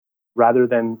rather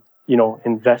than,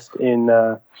 invest in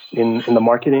the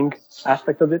marketing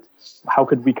aspect of it? How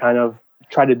could we kind of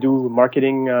try to do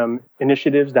marketing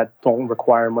initiatives that don't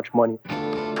require much money?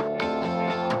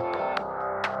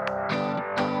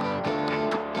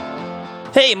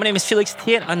 Hey, my name is Felix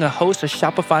Tiet. I'm the host of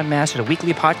Shopify Master, the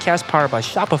weekly podcast powered by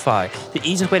Shopify, the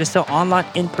easiest way to sell online,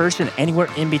 in person, and anywhere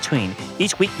in between.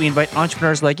 Each week, we invite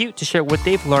entrepreneurs like you to share what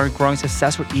they've learned growing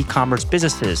successful e-commerce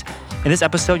businesses. In this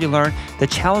episode, you learn the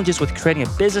challenges with creating a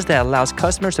business that allows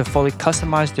customers to fully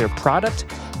customize their product,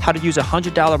 how to use a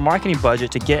 $100 marketing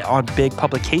budget to get on big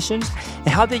publications, and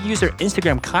how they use their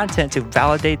Instagram content to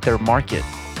validate their market.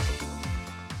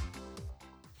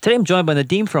 Today, I'm joined by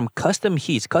Nadeem from Custom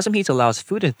Heats. Custom Heats allows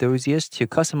food enthusiasts to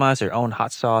customize their own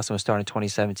hot sauce and was started in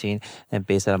 2017 and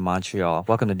based out of Montreal.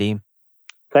 Welcome, Nadeem.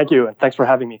 Thank you, and thanks for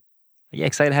having me. Yeah,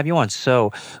 excited to have you on.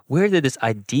 So, where did this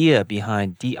idea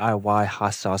behind DIY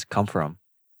hot sauce come from?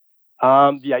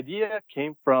 The idea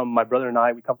came from my brother and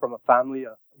I. We come from a family,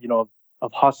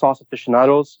 of hot sauce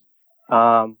aficionados.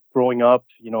 Growing up,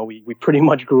 we pretty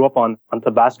much grew up on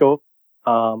Tabasco.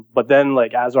 But then,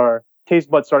 as our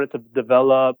taste buds started to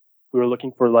develop, we were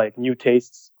looking for new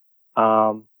tastes.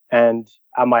 And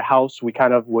at my house, we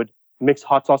kind of would mix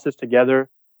hot sauces together.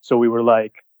 So we were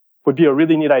would be a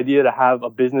really neat idea to have a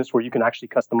business where you can actually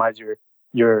customize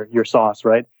your sauce,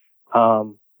 right?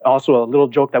 Also, a little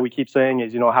joke that we keep saying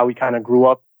is, how we kind of grew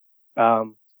up,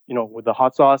 with the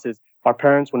hot sauce is our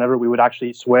parents, whenever we would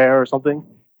actually swear or something,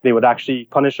 they would actually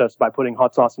punish us by putting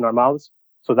hot sauce in our mouths.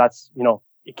 So that's,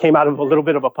 it came out of a little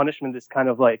bit of a punishment, this kind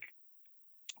of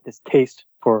this taste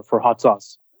for hot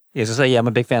sauce. Yeah, so I'm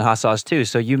a big fan of hot sauce too.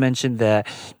 So you mentioned that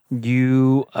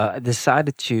you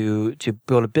decided to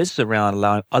build a business around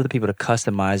allowing other people to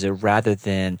customize it rather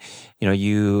than,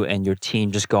 you and your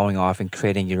team just going off and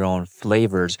creating your own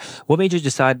flavors. What made you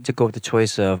decide to go with the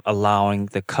choice of allowing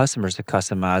the customers to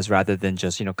customize rather than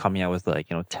just, coming out with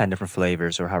 10 different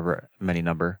flavors or however many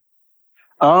number?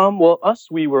 Well,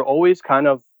 we were always kind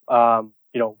of,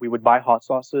 we would buy hot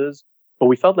sauces, but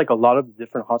we felt like a lot of the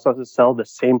different hot sauces sell the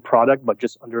same product, but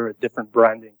just under a different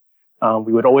branding.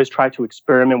 We would always try to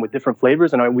experiment with different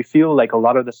flavors. And we feel like a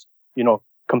lot of this,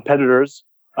 competitors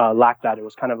lack that. It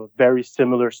was kind of a very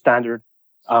similar standard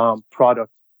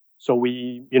product. So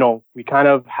we kind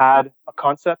of had a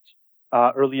concept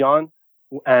early on,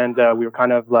 and we were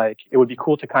kind of it would be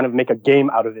cool to kind of make a game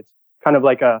out of it, kind of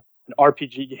like an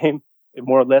RPG game,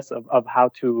 more or less, of how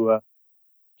to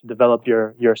develop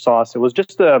your sauce. It was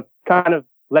just to kind of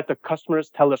let the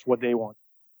customers tell us what they want.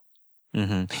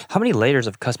 Mm-hmm. How many layers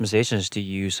of customizations do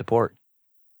you support?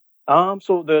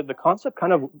 So the concept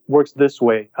kind of works this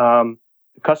way. The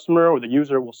customer or the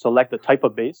user will select the type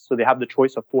of base. So they have the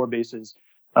choice of 4 bases.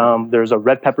 There's a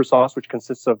red pepper sauce, which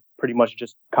consists of pretty much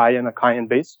just a cayenne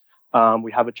base.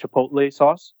 We have a chipotle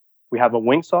sauce. We have a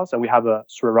wing sauce, and we have a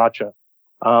sriracha.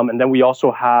 And then we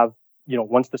also have,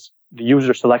 once the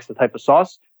user selects the type of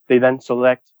sauce, they then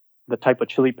select the type of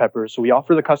chili peppers. So we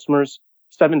offer the customers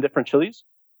 7 different chilies,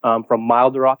 from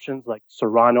milder options like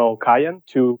Serrano, Cayenne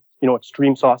to,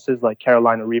 extreme sauces like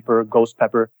Carolina Reaper, Ghost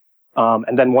Pepper.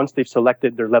 And then once they've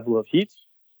selected their level of heat,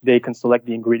 they can select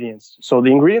the ingredients. So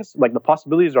the ingredients, the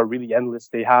possibilities are really endless.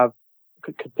 They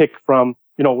could pick from,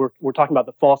 we're talking about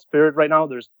the fall spirit right now.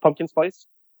 There's pumpkin spice.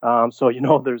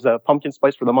 There's a pumpkin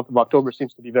spice for the month of October,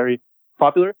 seems to be very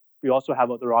popular. We also have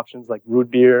other options like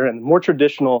root beer and more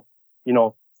traditional,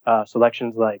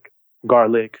 selections like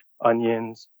garlic,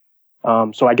 onions.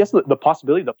 So I guess the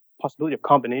possibility of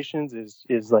combinations is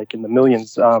in the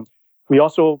millions. We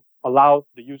also allow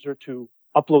the user to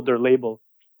upload their label,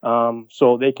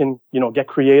 so they can, get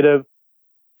creative,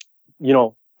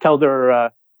 tell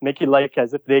their, make it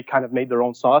as if they kind of made their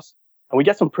own sauce. And we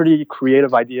get some pretty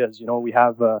creative ideas. We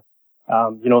have,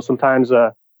 sometimes,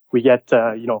 we get,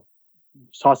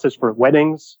 sauces for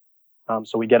weddings.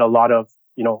 So we get a lot of,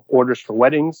 orders for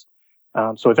weddings.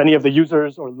 So if any of the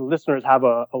users or the listeners have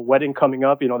a wedding coming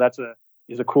up,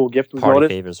 is a cool gift. Party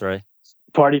favors, right?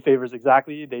 Party favors,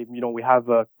 exactly. We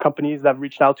have companies that have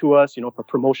reached out to us, for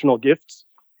promotional gifts.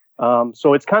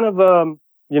 So it's kind of,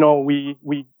 we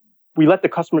let the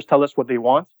customers tell us what they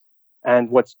want. And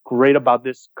what's great about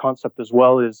this concept as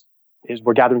well is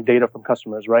we're gathering data from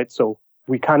customers, right? So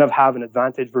we kind of have an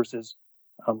advantage versus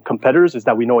competitors, is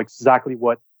that we know exactly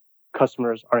what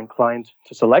customers are inclined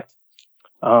to select.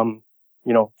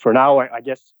 For now, I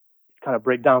guess it kind of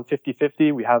break down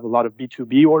 50-50. We have a lot of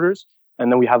B2B orders,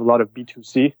 and then we have a lot of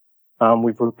B2C.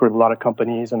 We've worked with a lot of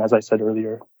companies, and as I said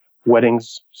earlier,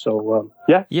 weddings. So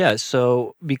yeah. Yeah,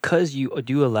 so because you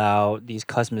do allow these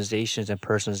customizations and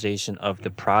personalization of the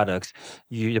products,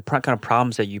 kind of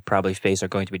problems that you probably face are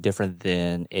going to be different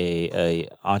than a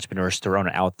entrepreneur store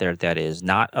owner out there that is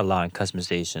not allowing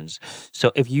customizations.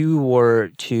 So if you were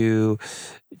to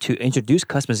introduce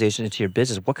customization into your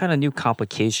business, what kind of new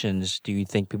complications do you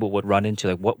think people would run into?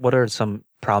 Like what are some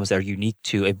problems that are unique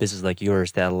to a business like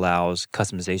yours that allows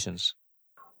customizations?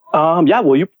 Yeah,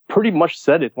 well, you pretty much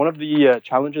said it. One of the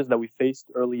challenges that we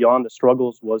faced early on, the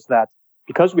struggles, was that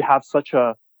because we have such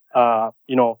a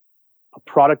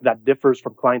product that differs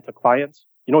from client to client,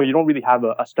 you don't really have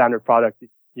a standard product.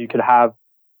 You could have,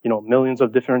 millions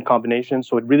of different combinations.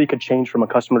 So it really could change from a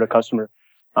customer to customer.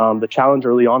 The challenge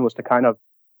early on was to kind of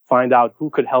find out who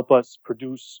could help us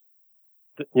produce,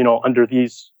 under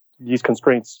these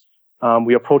constraints.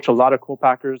 We approached a lot of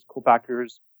co-packers.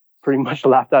 Co-packers pretty much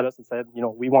laughed at us and said,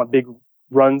 we want big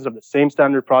runs of the same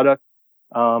standard product.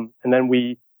 And then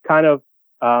we kind of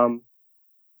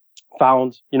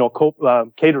found,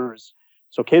 caterers.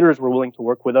 So caterers were willing to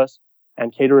work with us,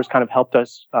 and caterers kind of helped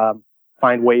us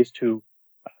find ways to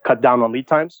cut down on lead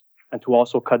times and to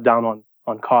also cut down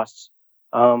on costs.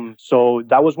 So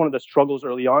that was one of the struggles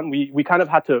early on. We kind of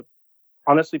had to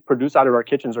honestly produce out of our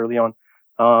kitchens early on.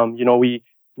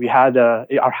 We had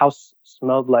our house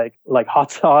smelled like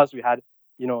hot sauce. We had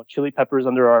chili peppers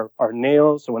under our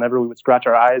nails. So whenever we would scratch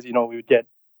our eyes, we would get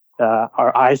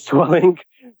our eyes swelling.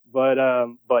 But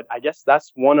I guess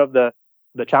that's one of the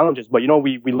challenges. But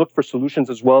we looked for solutions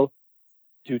as well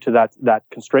due to that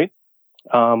constraint.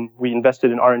 We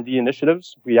invested in R&D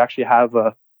initiatives. We actually have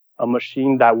a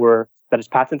machine that is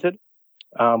patented,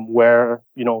 where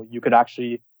you could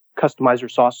actually customize your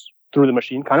sauce through the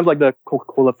machine, kind of like the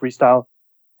Coca-Cola Freestyle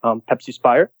Pepsi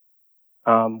Spire,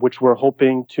 which we're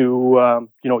hoping to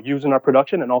use in our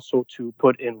production and also to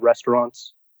put in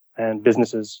restaurants and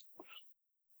businesses.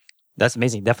 That's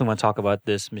amazing. Definitely want to talk about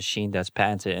this machine that's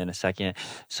patented in a second.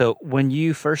 So when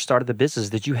you first started the business,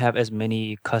 did you have as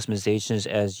many customizations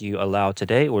as you allow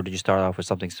today, or did you start off with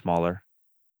something smaller?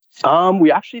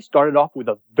 We actually started off with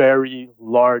a very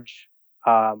large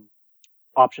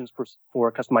options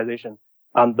for customization.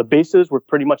 The bases were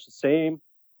pretty much the same.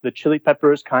 The chili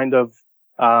peppers kind of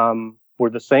were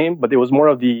the same, but it was more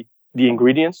of the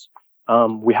ingredients.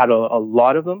 We had a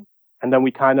lot of them, and then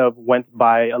we kind of went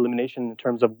by elimination in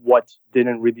terms of what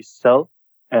didn't really sell.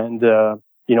 And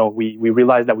we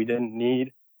realized that we didn't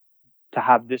need to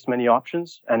have this many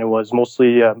options, and it was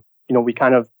mostly we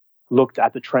kind of looked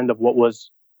at the trend of what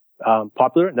was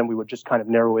popular, and then we would just kind of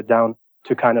narrow it down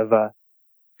to kind of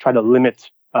try to limit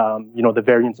the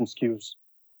variance in SKUs.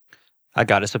 I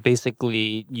got it. So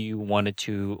basically, you wanted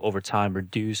to over time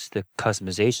reduce the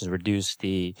customizations, reduce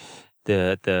the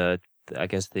I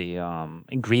guess the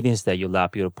ingredients that you allow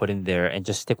people to put in there, and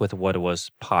just stick with what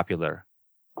was popular.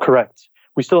 Correct.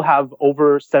 We still have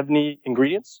over 70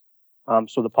 ingredients,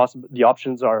 so the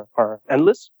options are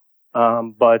endless.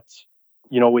 But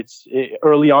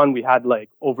early on we had like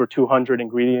over 200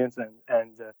 ingredients,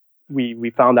 and we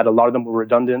found that a lot of them were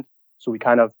redundant, so we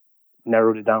kind of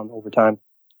narrowed it down over time.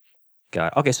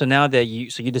 Got it. Okay, so now that you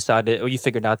decided, or you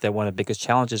figured out that one of the biggest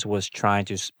challenges was trying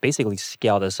to basically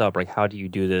scale this up. Like, how do you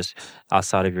do this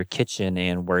outside of your kitchen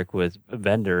and work with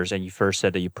vendors? And you first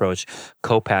said that you approach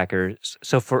co-packers.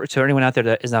 So to anyone out there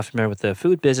that is not familiar with the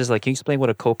food business, like, can you explain what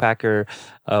a co-packer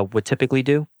would typically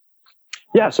do?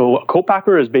 Yeah, so a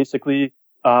co-packer is basically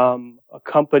a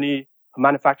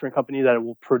manufacturing company that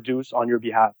will produce on your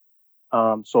behalf.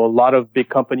 So a lot of big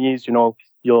companies, you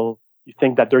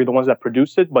think that they're the ones that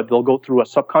produce it, but they'll go through a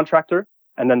subcontractor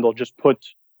and then they'll just put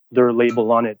their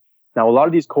label on it. Now, a lot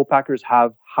of these co-packers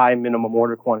have high minimum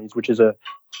order quantities, which is it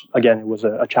was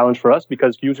a challenge for us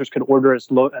because users could order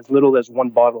as little as one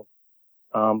bottle.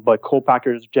 But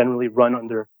co-packers generally run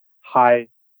under high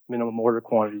minimum order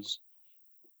quantities.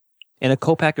 And a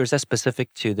co-packer, is that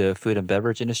specific to the food and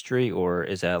beverage industry, or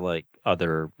is that like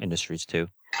other industries too?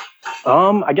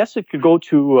 I guess it could go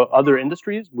to other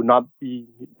industries. Would not be,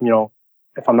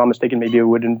 if I'm not mistaken, maybe it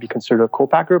wouldn't be considered a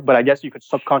co-packer, but I guess you could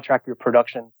subcontract your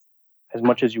production as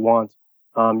much as you want.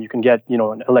 You can get,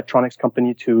 an electronics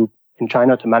company in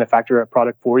China to manufacture a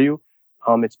product for you.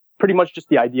 It's pretty much just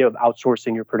the idea of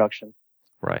outsourcing your production.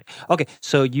 Right. Okay.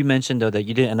 So you mentioned, though, that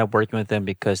you didn't end up working with them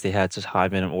because they had such high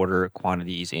minimum order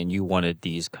quantities and you wanted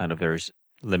these kind of very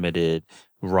limited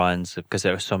runs because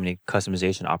there are so many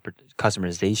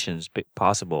customizations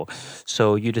possible.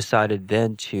 So you decided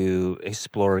then to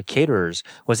explore caterers.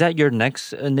 Was that your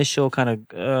next initial kind of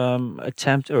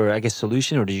attempt or I guess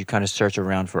solution, or did you kind of search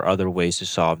around for other ways to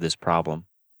solve this problem?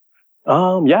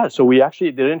 Yeah. So we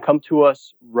actually didn't come to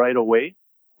us right away.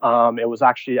 It was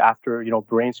actually after,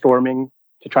 brainstorming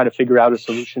to try to figure out a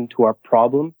solution to our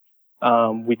problem.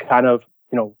 We kind of,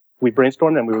 we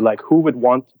brainstormed and we were like, who would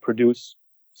want to produce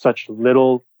such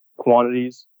little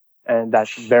quantities and that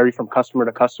vary from customer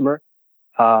to customer?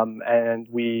 And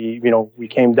we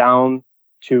came down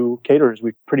to caterers.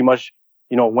 We pretty much,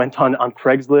 went on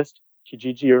Craigslist,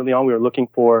 Kijiji early on. We were looking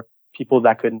for people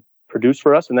that could produce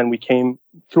for us. And then we came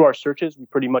through our searches. We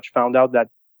pretty much found out that,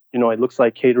 it looks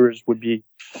like caterers would be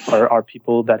our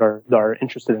people that are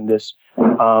interested in this.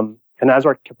 And as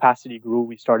our capacity grew,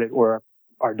 or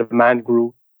our demand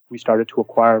grew, we started to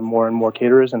acquire more and more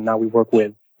caterers. And now we work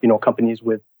with, companies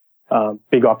with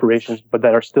big operations, but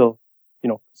that are still,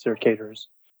 considered caterers.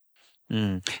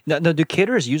 Now, do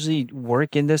caterers usually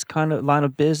work in this kind of line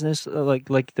of business,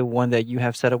 like the one that you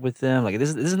have set up with them? Like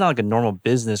this is not like a normal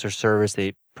business or service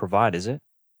they provide, is it?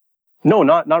 No,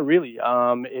 not really.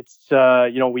 It's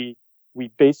we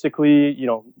basically,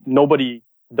 nobody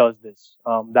does this.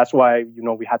 That's why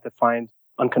we had to find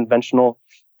unconventional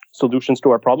solutions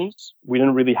to our problems. We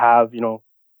didn't really have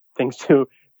things to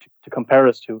compare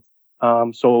us to.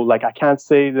 So like I can't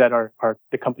say that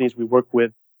the companies we work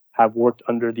with have worked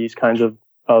under these kinds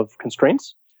of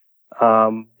constraints.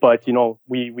 But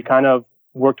we kind of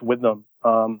worked with them.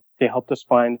 They helped us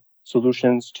find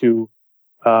solutions to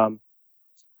our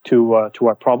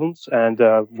problems, and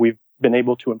we've been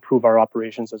able to improve our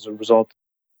operations as a result.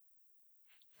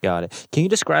 Got it. Can you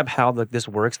describe how this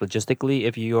works logistically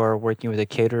if you are working with a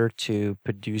caterer to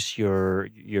produce your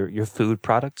food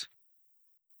product?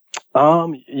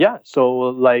 Yeah. So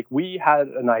like we had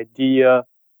an idea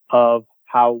of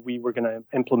how we were going to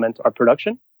implement our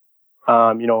production.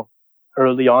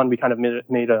 Early on, we kind of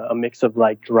made a mix of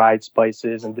like dried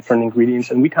spices and different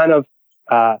ingredients, and we kind of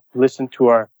listened to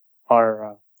our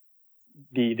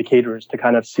the caterers to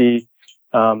kind of see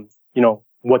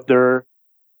what their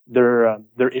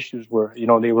issues were.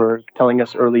 They were telling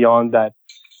us early on that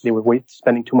they were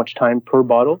spending too much time per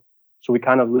bottle, so we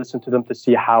kind of listened to them to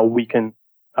see how we can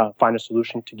find a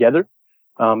solution together,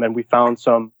 and we found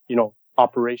some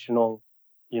operational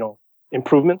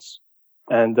improvements,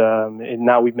 and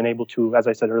now we've been able to, as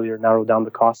I said earlier, narrow down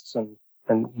the costs and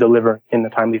deliver in a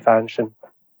timely fashion.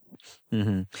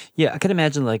 Mm-hmm. Yeah, I can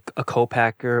imagine like a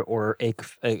co-packer or a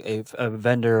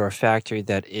vendor or factory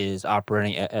that is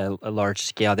operating at a large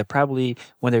scale. They probably,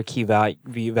 one of their key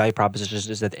value propositions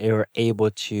is that they are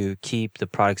able to keep the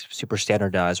products super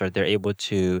standardized, right? They're able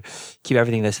to keep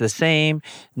everything that's the same.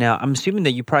 Now, I'm assuming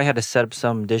that you probably had to set up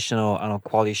some additional, I don't know,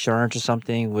 quality assurance or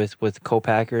something with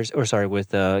co-packers,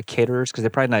 with caterers, because they're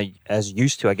probably not as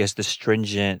used to, I guess, the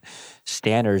stringent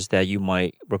standards that you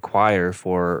might require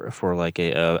for like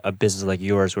a business like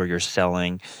yours where you're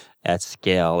selling at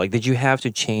scale. Like, did you have to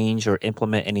change or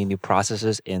implement any new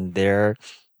processes in their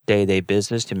day-to-day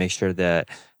business to make sure that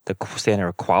the standard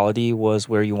of quality was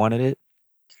where you wanted it?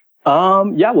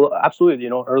 Yeah, well, absolutely.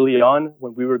 Early on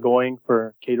when we were going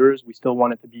for caterers, we still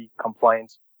wanted to be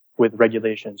compliant with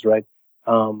regulations, right?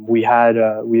 We had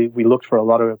we looked for a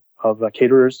lot of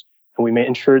caterers, and we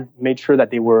made sure that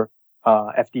they were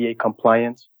FDA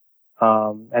compliant,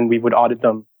 and we would audit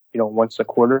them once a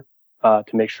quarter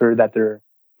to make sure that they're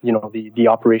the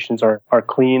operations are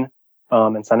clean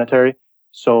and sanitary.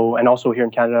 So, and also here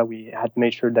in Canada, we had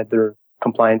made sure that they're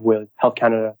compliant with Health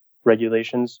Canada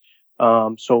regulations.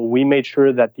 So we made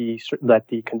sure that the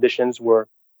conditions were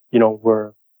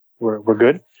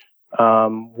good.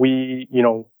 We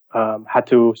had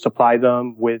to supply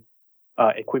them with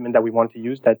equipment that we wanted to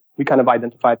use, that we kind of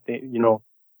identified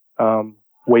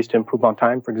ways to improve on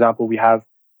time. For example, we have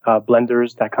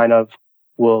blenders that kind of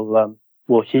will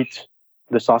heat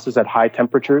the sauces at high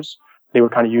temperatures. They were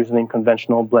kind of using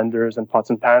conventional blenders and pots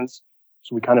and pans.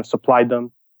 So we kind of supplied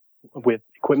them with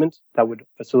equipment that would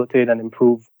facilitate and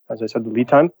improve, as I said, the lead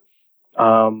time.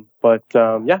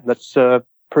 Yeah, that's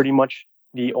pretty much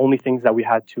the only things that we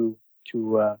had to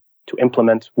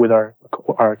implement with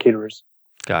our caterers.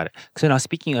 Got it. So now,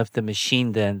 speaking of the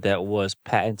machine then that was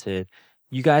patented,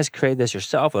 you guys created this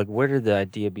yourself. Like, where did the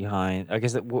idea behind, I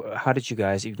guess, how did you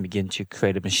guys even begin to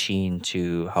create a machine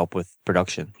to help with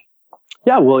production?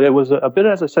 Yeah, well, it was a bit,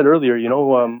 as I said earlier,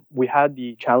 we had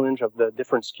the challenge of the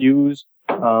different SKUs.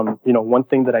 One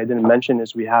thing that I didn't mention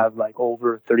is we have like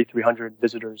over 3,300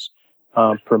 visitors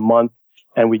per month,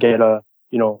 and we get a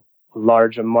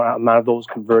large amount of those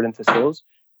convert into sales.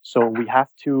 So we have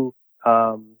to,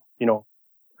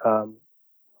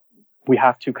 we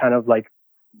have to kind of like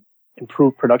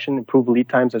improve production, improve lead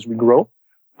times as we grow,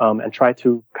 and try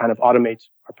to kind of automate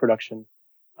our production.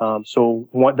 So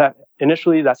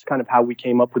initially, that's kind of how we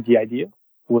came up with the idea,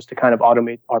 was to kind of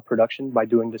automate our production by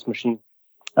doing this machine.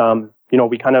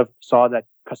 we kind of saw that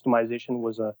customization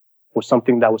was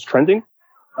something that was trending.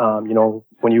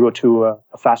 When you go to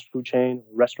a fast food chain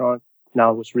or restaurant,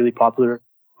 now what's really popular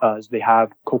is they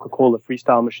have Coca-Cola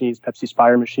Freestyle machines, Pepsi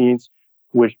Spire machines,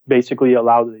 which basically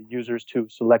allow the users to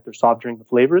select their soft drink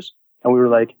flavors. And we were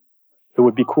like, it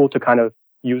would be cool to kind of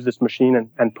use this machine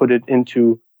and put it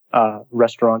into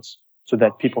restaurants so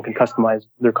that people can customize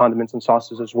their condiments and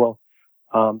sauces as well.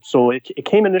 So it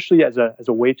came initially as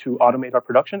a way to automate our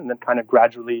production, and then kind of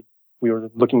gradually we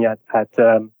were looking at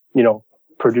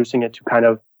producing it to kind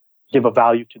of give a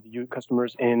value to the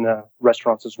customers in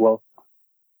restaurants as well.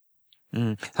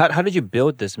 How did you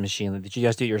build this machine? Did you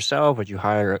guys do it yourself, or did you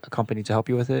hire a company to help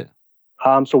you with it?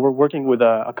 So we're working with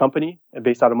a company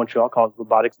based out of Montreal called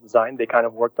Robotics Design. They kind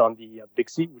of worked on the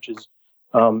Bixi, which is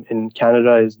in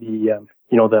Canada is the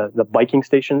biking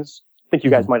stations. I think you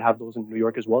guys might have those in New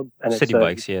York as well. And City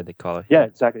bikes, yeah, they call it. Yeah,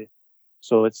 exactly.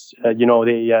 So it's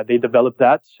they developed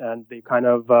that, and they kind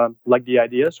of like the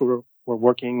idea. So we're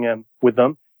working with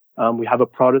them. We have a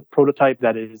prototype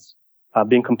that is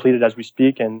being completed as we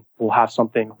speak, and we'll have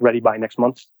something ready by next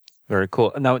month. Very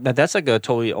cool. Now that's like a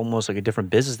totally almost like a different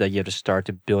business that you have to start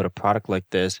to build a product like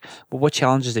this. But what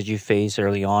challenges did you face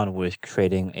early on with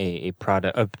creating a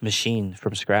machine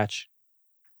from scratch?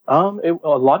 A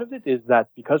lot of it is that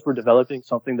because we're developing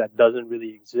something that doesn't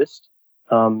really exist,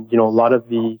 a lot of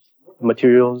the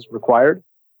materials required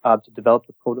to develop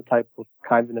the prototype were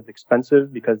kind of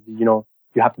expensive because, you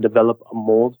have to develop a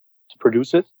mold to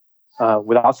produce it.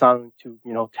 Without sounding too,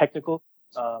 technical,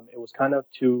 it was kind of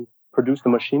to produce the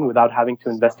machine without having to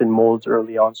invest in molds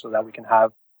early on so that we can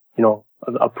have,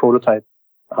 a prototype.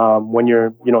 When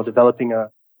you're, developing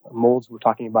molds, we're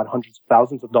talking about hundreds of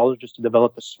thousands of dollars just to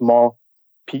develop a small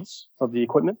piece of the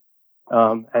equipment.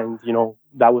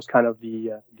 That was kind of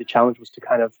the challenge, was to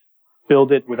kind of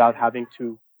build it without having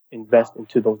to invest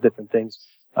into those different things.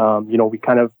 We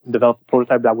kind of developed a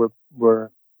prototype that we're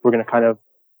going to kind of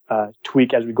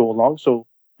tweak as we go along. So,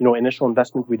 initial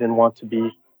investment, we didn't want to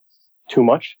be too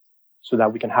much so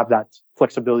that we can have that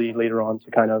flexibility later on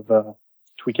to kind of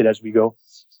tweak it as we go.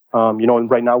 And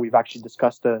right now we've actually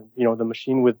discussed, the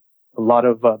machine with a lot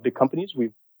of big companies.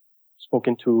 We've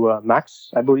spoken to Max,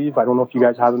 I believe. I don't know if you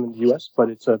guys have them in the US, but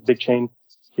it's a big chain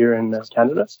here in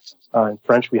Canada. In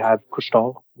French, we have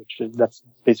Couche-Tard, that's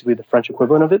basically the French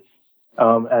equivalent of it.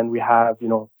 And we have,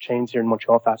 chains here in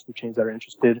Montreal, fast food chains that are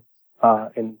interested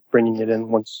in bringing it in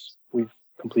once we've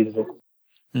completed it.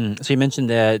 So you mentioned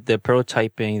that the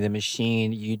prototyping, the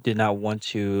machine, you did not want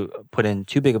to put in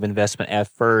too big of investment at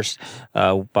first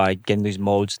by getting these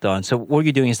molds done. So what were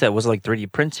you doing instead? Was it like 3D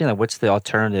printing? Like, what's the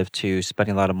alternative to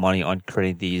spending a lot of money on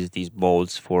creating these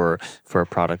molds for a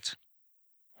product?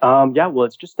 Well,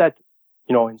 it's just that,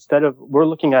 instead of, we're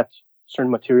looking at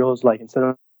certain materials, like instead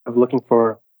of looking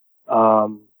for, we're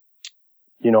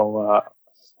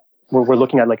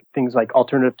looking at like things like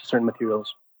alternative to certain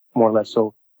materials, more or less.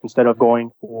 So instead of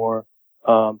going for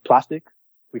plastic,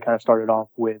 we kind of started off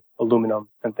with aluminum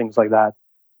and things like that.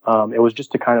 It was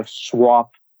just to kind of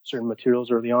swap certain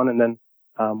materials early on. And then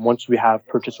once we have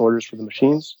purchase orders for the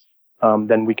machines,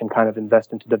 then we can kind of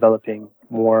invest into developing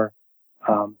more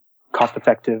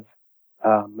cost-effective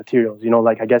materials.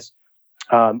 I guess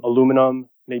aluminum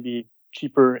may be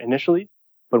cheaper initially,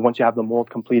 but once you have the mold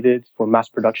completed for mass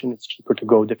production, it's cheaper to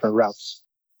go different routes.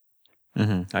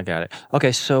 I got it.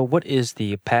 Okay, so what is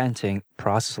the patenting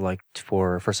process like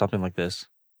for something like this?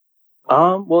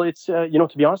 Well, it's to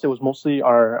be honest, it was mostly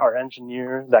our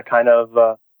engineer that kind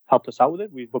of helped us out with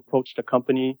it. We've approached a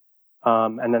company,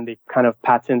 and then they kind of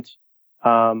patent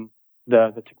the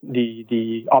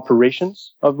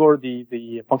operations or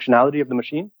the functionality of the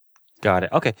machine. Got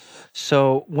it. Okay.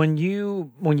 So when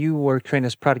you were creating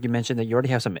this product, you mentioned that you already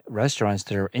have some restaurants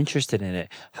that are interested in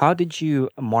it. How did you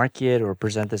market or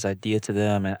present this idea to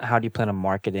them, and how do you plan on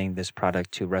marketing this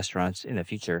product to restaurants in the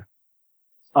future?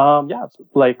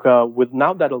 With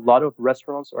now that a lot of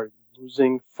restaurants are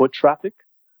losing foot traffic,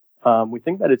 we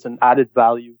think that it's an added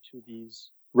value to these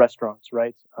restaurants,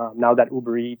 right? Now that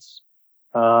Uber Eats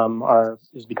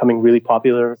is becoming really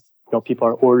popular, people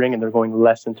are ordering and they're going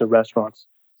less into restaurants.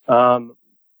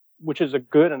 Which is a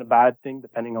good and a bad thing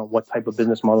depending on what type of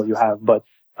business model you have. But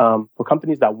for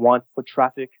companies that want foot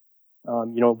traffic,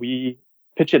 we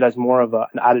pitch it as more of an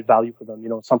added value for them.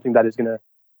 Something that is going to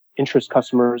interest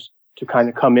customers to kind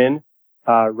of come in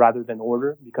rather than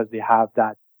order, because they have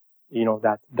that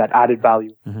added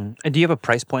value. And do you have a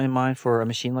price point in mind for a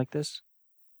machine like this?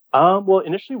 Well,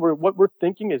 initially, what we're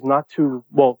thinking is not to.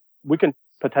 Well, we can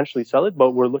potentially sell it,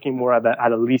 but we're looking more at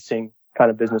a leasing kind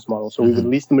of business model. So we would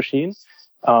lease the machine,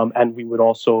 and we would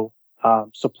also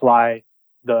supply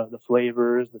the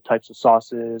flavors, the types of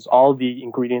sauces, all the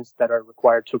ingredients that are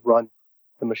required to run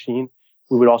the machine.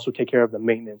 We would also take care of the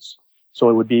maintenance. So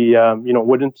it would be,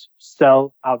 wouldn't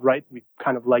sell outright. We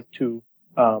kind of like to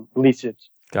lease it.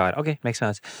 Got it. Okay, makes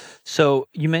sense. So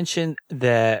you mentioned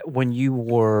that when you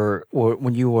were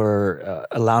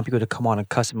allowing people to come on and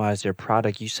customize their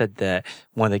product, you said that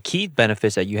one of the key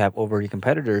benefits that you have over your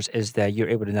competitors is that you're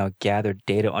able to now gather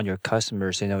data on your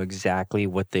customers to know exactly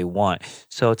what they want.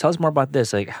 So tell us more about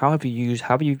this. Like, how have you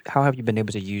been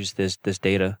able to use this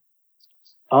data?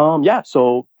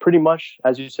 So pretty much,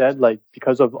 as you said, like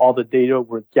because of all the data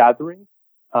we're gathering,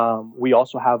 we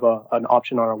also have an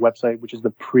option on our website, which is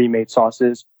the pre-made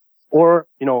sauces. Or,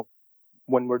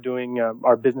 when we're doing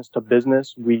our business to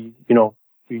business, we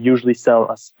usually sell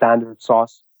a standard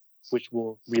sauce, which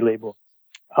we'll relabel.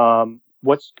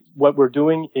 What we're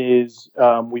doing is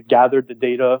we've gathered the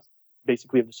data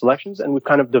basically of the selections, and we've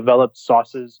kind of developed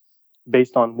sauces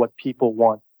based on what people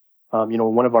want.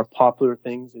 One of our popular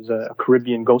things is a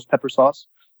Caribbean ghost pepper sauce,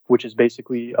 which is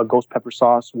basically a ghost pepper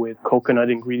sauce with coconut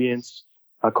ingredients,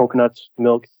 coconut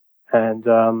milk. And,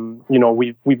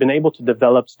 we've been able to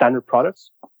develop standard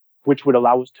products, which would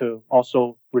allow us to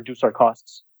also reduce our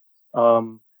costs.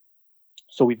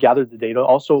 So we've gathered the data.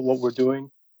 Also, what we're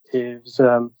doing is,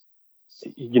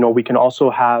 we can also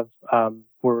have,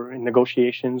 we're in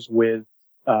negotiations with,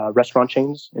 restaurant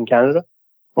chains in Canada,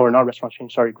 or not restaurant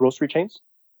chains, sorry, grocery chains,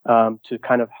 to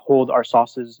kind of hold our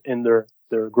sauces in their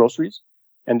groceries.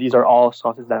 And these are all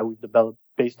sauces that we've developed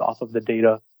based off of the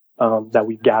data that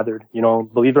we've gathered.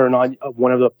 Believe it or not,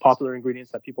 one of the popular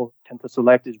ingredients that people tend to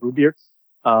select is root beer.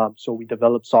 So we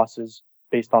develop sauces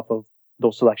based off of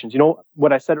those selections.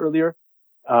 What I said earlier,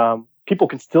 people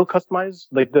can still customize,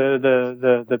 like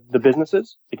the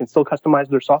businesses, they can still customize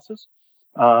their sauces.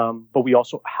 But we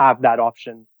also have that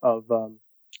option of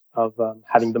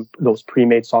having those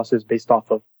pre-made sauces based off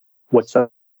of what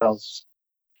sells.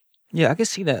 Yeah, I can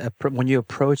see that when you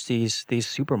approach these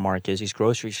supermarkets, these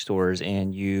grocery stores,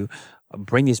 and you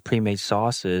bring these pre-made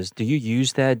sauces. Do you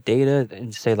use that data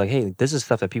and say like, "Hey, this is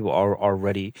stuff that people are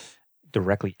already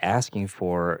directly asking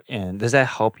for," and does that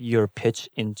help your pitch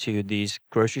into these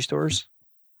grocery stores?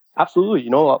 Absolutely.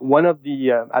 One of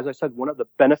the, as I said, one of the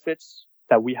benefits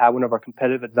that we have, one of our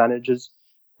competitive advantages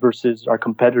versus our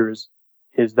competitors,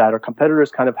 is that our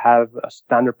competitors kind of have a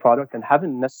standard product and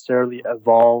haven't necessarily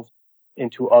evolved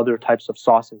into other types of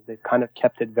sauces. They've kind of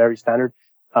kept it very standard.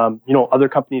 Other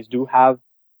companies do have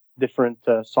different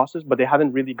sauces, but they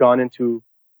haven't really gone into,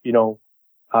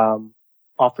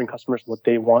 offering customers what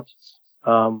they want.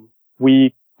 When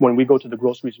we go to the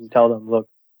groceries, we tell them, look,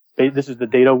 this is the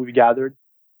data we gathered.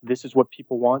 This is what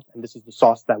people want. And this is the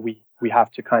sauce that we have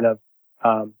to kind of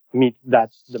meet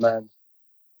that demand.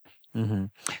 Mm-hmm.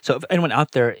 So if anyone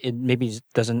out there, it maybe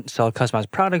doesn't sell a customized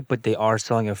product, but they are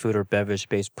selling a food or beverage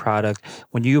based product,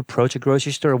 when you approach a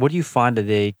grocery store, what do you find that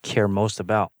they care most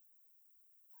about?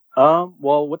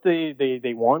 Well, what they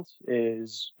want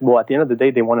is, well, at the end of the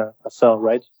day, they want to sell,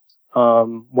 right?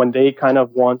 When they kind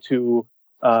of want to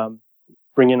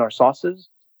bring in our sauces,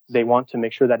 they want to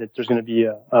make sure that there's going to be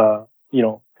a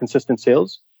consistent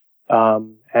sales.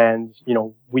 And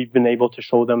we've been able to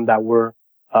show them that we're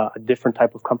a different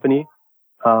type of company,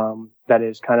 that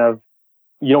is kind of,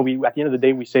 we, at the end of the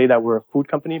day, we say that we're a food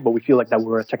company, but we feel like that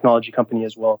we're a technology company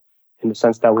as well, in the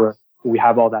sense that we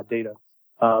have all that data.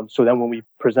 So then when we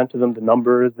present to them the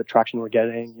numbers, the traction we're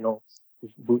getting,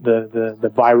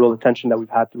 the viral attention that we've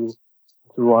had through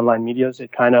online medias,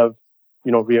 it kind of,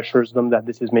 reassures them that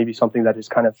this is maybe something that is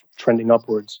kind of trending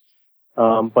upwards.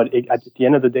 But at the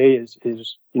end of the day is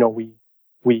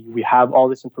we have all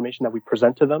this information that we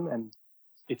present to them, and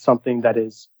it's something that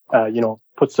is,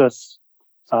 puts us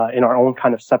in our own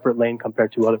kind of separate lane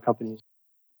compared to other companies.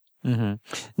 Mm-hmm.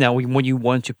 Now, when you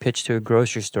want to pitch to a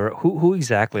grocery store, who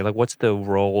exactly, like what's the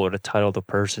role or the title of the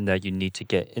person that you need to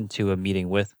get into a meeting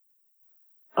with?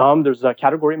 There's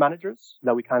category managers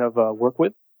that we kind of work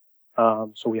with.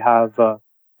 So we have,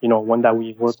 one that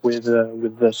we work with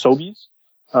the Sobeys,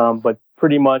 but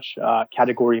pretty much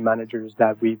category managers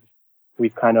that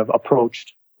we've kind of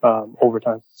approached over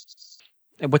time.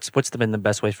 And what's been the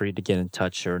best way for you to get in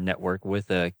touch or network with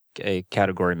a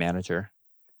category manager?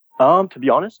 To be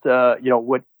honest,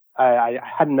 what I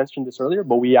hadn't mentioned this earlier,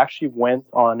 but we actually went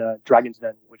on Dragon's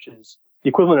Den, which is the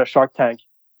equivalent of Shark Tank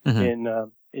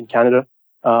in Canada.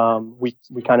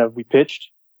 We pitched,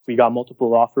 we got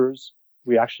multiple offers.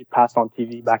 We actually passed on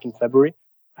TV back in February,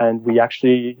 and we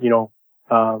actually,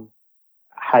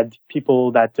 had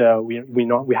people that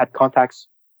we had contacts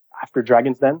after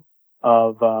Dragon's Den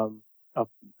of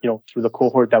through the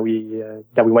cohort that we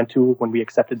went to when we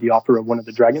accepted the offer of one of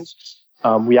the dragons.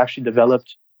 We actually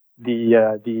developed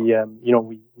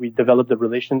we developed the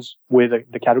relations with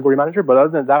the category manager. But other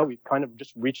than that, we kind of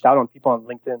just reached out on people on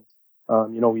LinkedIn.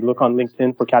 We look on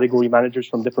LinkedIn for category managers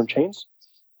from different chains,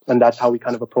 and that's how we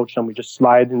kind of approach them. We just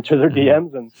slide into their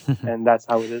DMs, and that's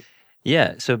how it is.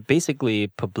 Yeah. So basically,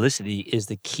 publicity is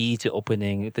the key to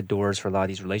opening the doors for a lot of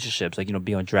these relationships. Like,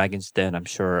 being on Dragon's Den, I'm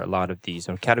sure a lot of these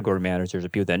category managers or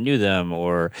people that knew them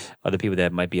or other people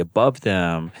that might be above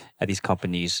them at these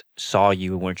companies saw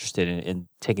you and were interested in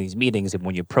taking these meetings. And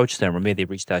when you approached them, or maybe they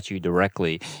reached out to you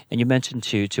directly. And you mentioned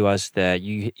to us that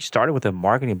you started with a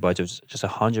marketing budget of just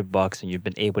 $100, and you've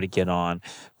been able to get on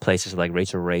places like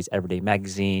Rachel Ray's Everyday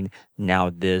Magazine,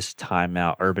 Now This, Time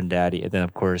Out, Urban Daddy, and then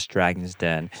of course Dragon's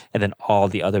Den, and then all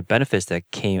the other benefits that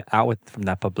came out from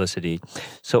that publicity.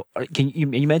 So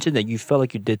you mentioned that you felt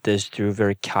like you did this through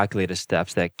very calculated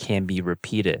steps that can be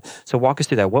repeated. So walk us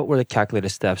through that. What were the calculated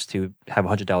steps to have a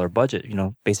 $100 budget,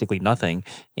 basically nothing,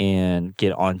 and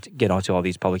get onto all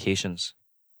these publications?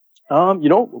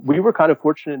 We were kind of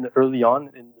fortunate early on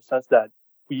in the sense that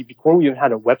before we even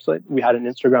had a website, we had an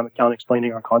Instagram account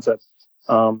explaining our concept.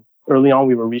 Early on,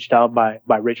 we were reached out by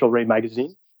Rachel Ray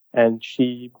Magazine, and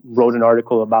she wrote an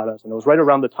article about us. And it was right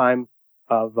around the time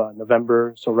of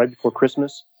November, so right before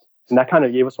Christmas. And that kind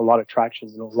of gave us a lot of traction.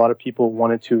 A lot of people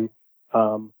wanted to,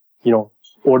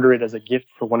 order it as a gift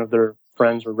for one of their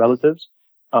friends or relatives.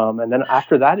 And then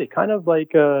after that, it kind of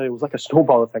it was like a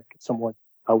snowball effect somewhat.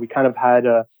 We kind of had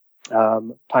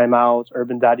Time Out,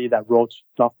 Urban Daddy that wrote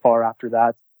not far after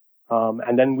that.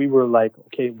 And then we were like,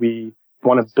 okay, we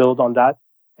want to build on that.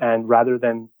 And rather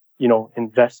than,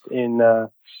 invest in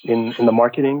the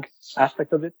marketing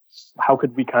aspect of it, how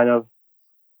could we kind of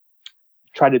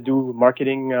try to do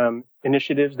marketing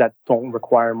initiatives that don't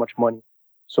require much money?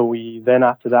 So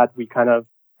after that, we kind of,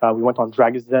 we went on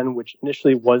Dragon's Den, which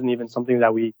initially wasn't even something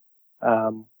that we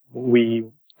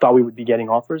thought we would be getting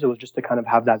offers. It was just to kind of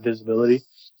have that visibility.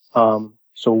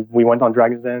 So we went on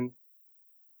Dragon's Den.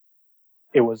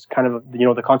 It was kind of,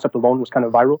 the concept alone was kind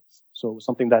of viral. So it was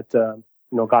something that,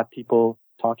 got people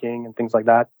talking and things like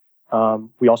that.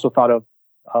 We also thought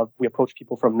we approached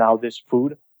people from Now This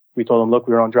Food. We told them, look,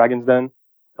 we were on Dragon's Den.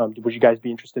 Would you guys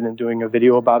be interested in doing a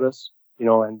video about us?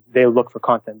 And they look for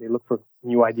content. They look for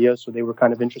new ideas. So they were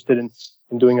kind of interested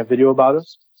in doing a video about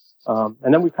us.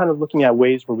 And then we're kind of looking at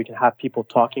ways where we can have people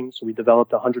talking. So we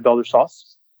developed a $100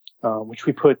 sauce, which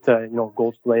we put,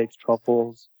 gold flakes,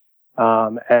 truffles.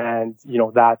 And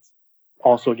that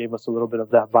also gave us a little bit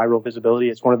of that viral visibility.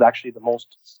 It's one of the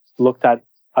most looked at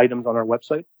items on our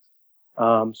website.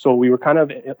 So we were kind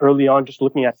of early on just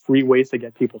looking at free ways to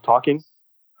get people talking.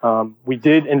 We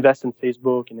did invest in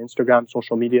Facebook and Instagram,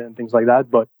 social media and things like that.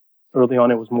 But early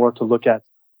on, it was more to look at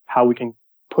how we can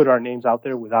put our names out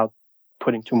there without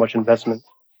putting too much investment.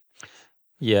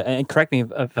 Yeah, and correct me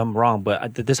if I'm wrong,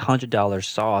 but this $100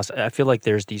 sauce, I feel like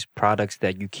there's these products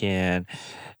that you can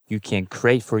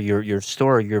create for your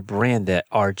store, your brand, that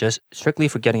are just strictly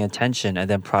for getting attention, and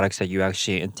then products that you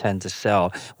actually intend to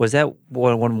sell. Was that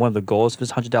one of the goals of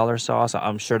this $100 sauce?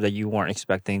 I'm sure that you weren't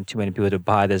expecting too many people to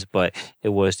buy this, but it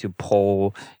was to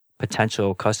pull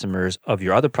potential customers of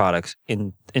your other products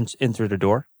in through the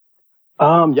door.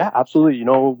 Yeah, absolutely.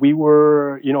 We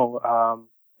were,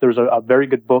 there's a very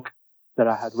good book that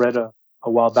I had read a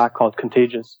while back called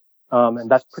Contagious.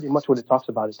 And that's pretty much what it talks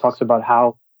about. It talks about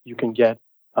how you can get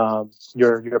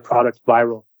your product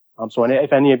viral. So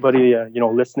if anybody,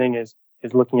 listening is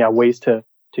looking at ways to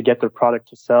get their product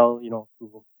to sell, get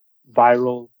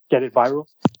it viral,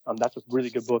 that's a really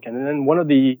good book. And then one of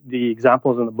the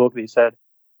examples in the book, they said,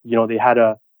 they had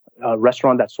a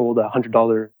restaurant that sold a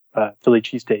 $100 Philly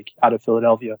cheesesteak out of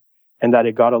Philadelphia, and that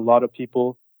it got a lot of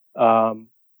people,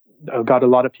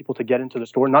 to get into the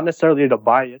store, not necessarily to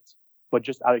buy it, but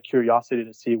just out of curiosity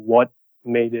to see what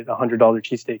made it a $100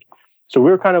 cheesesteak. So we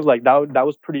were kind of like, that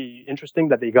was pretty interesting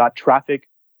that they got traffic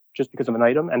just because of an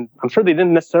item. And I'm sure they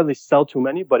didn't necessarily sell too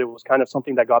many, but it was kind of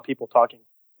something that got people talking,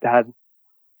 that had,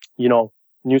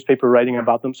 newspaper writing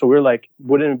about them. So we were like,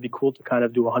 wouldn't it be cool to kind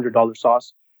of do a $100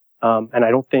 sauce? And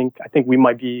I think we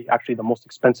might be actually the most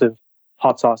expensive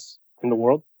hot sauce in the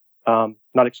world.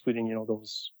 Not excluding,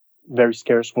 those very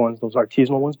scarce ones, those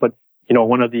artisanal ones, but,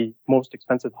 one of the most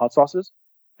expensive hot sauces.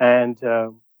 And,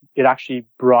 it actually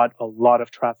brought a lot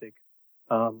of traffic.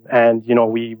 And,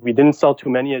 we didn't sell too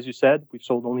many, as you said. We've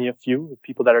sold only a few with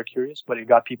people that are curious, but it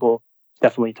got people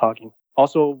definitely talking.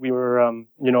 Also, we were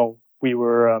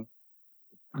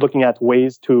looking at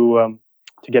ways to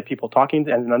get people talking.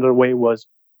 And another way was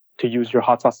to use your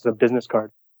hot sauce as a business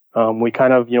card. We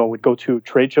kind of, would go to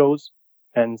trade shows,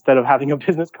 and instead of having a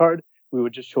business card, we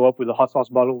would just show up with a hot sauce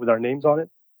bottle with our names on it.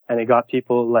 And it got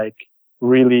people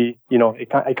really,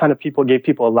 it kind of gave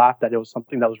people a laugh that it was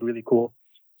something that was really cool.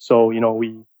 So,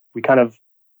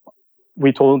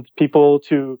 we told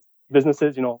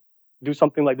businesses, do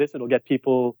something like this. It'll get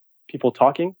people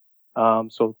talking.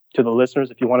 So to the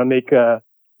listeners, if you want to make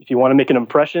an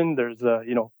impression, there's a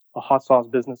hot sauce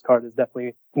business card is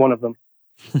definitely one of them.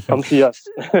 Come see us.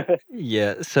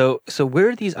 Yeah. So where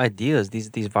are these ideas, these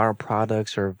viral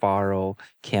products or viral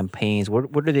campaigns? Where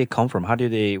do they come from?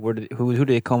 Who do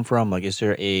they come from? Like, is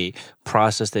there a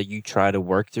process that you try to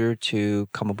work through to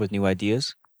come up with new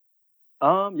ideas?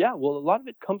 Yeah, well, a lot of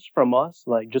it comes from us,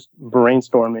 like just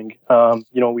brainstorming.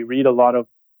 We read a lot of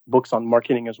books on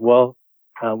marketing as well.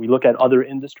 We look at other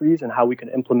industries and how we can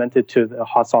implement it to the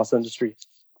hot sauce industry.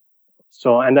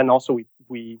 So, and then also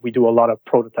we do a lot of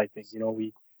prototyping.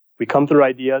 We come through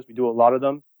ideas, we do a lot of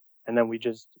them, and then we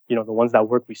just, the ones that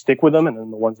work, we stick with them, and then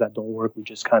the ones that don't work, we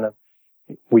just kind of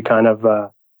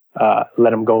let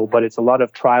them go. But it's a lot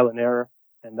of trial and error,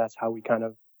 and that's how we kind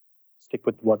of stick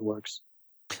with what works.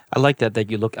 I like that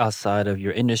you look outside of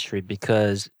your industry,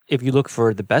 because if you look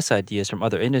for the best ideas from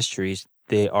other industries,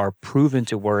 they are proven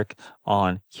to work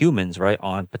on humans, right?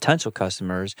 On potential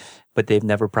customers, but they've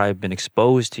never probably been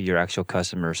exposed to your actual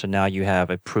customers. So now you have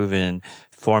a proven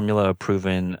formula, a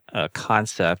proven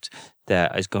concept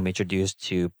that is going to be introduced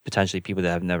to potentially people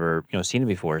that have never, seen it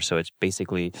before. So it's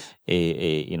basically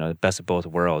a best of both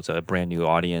worlds, a brand new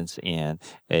audience and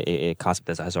a concept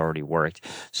that has already worked.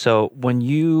 So when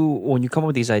you come up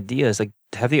with these ideas, like,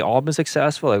 have they all been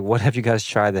successful? Like, what have you guys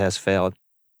tried that has failed?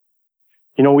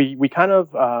 We kind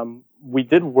of we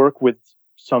did work with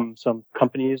some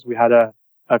companies. We had a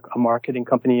marketing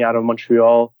company out of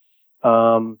Montreal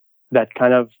that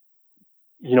kind of,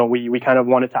 we kind of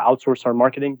wanted to outsource our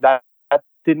marketing. That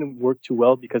didn't work too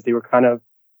well because they were kind of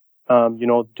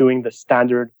doing the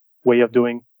standard way of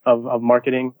doing of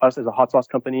marketing. Us as a hot sauce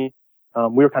company,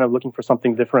 we were kind of looking for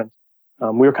something different.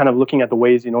 We were kind of looking at the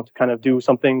ways, to kind of do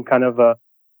something kind of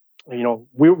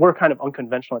we're kind of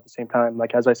unconventional at the same time.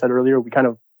 Like, as I said earlier, we kind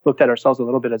of looked at ourselves a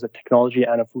little bit as a technology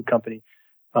and a food company.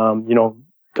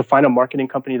 To find a marketing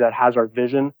company that has our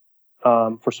vision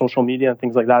for social media and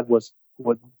things like that was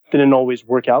what didn't always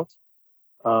work out.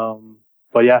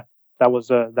 But yeah, that was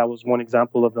one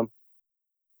example of them.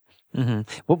 Mm-hmm.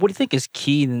 What do you think is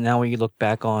key now when you look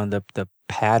back on the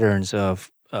patterns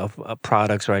of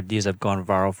products or ideas that have gone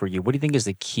viral for you? What do you think is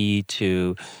the key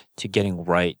to getting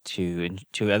right, to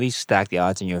at least stack the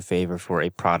odds in your favor for a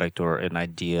product or an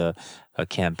idea, a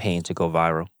campaign to go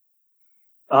viral?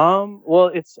 Well,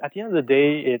 it's at the end of the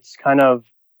day, it's kind of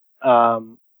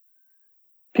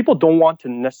people don't want you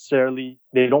necessarily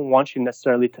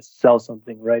to sell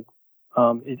something, right?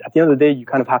 At the end of the day, you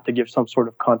kind of have to give some sort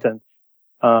of content.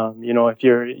 If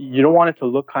you don't want it to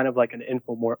look kind of like an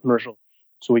infomercial.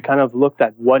 So we kind of looked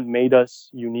at what made us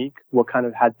unique, what kind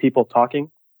of had people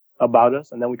talking about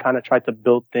us, and then we kind of tried to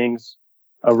build things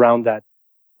around that.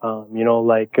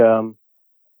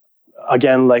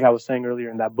 Again, like I was saying earlier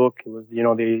in that book, it was,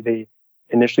 they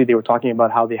initially they were talking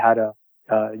about how they had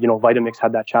Vitamix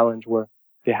had that challenge where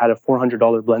they had a $400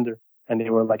 blender, and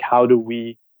they were like, how do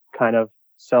we kind of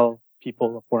sell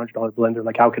people a $400 blender?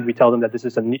 Like, how could we tell them that this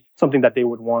is something that they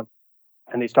would want?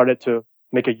 And they started to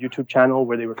make a YouTube channel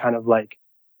where they were kind of like,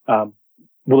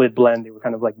 will it blend? They were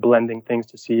kind of like blending things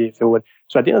to see if it would.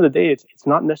 So at the end of the day, it's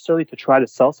not necessarily to try to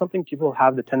sell something. People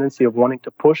have the tendency of wanting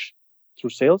to push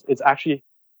through sales. It's actually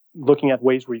looking at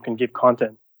ways where you can give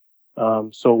content.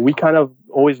 So we kind of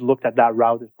always looked at that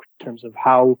route in terms of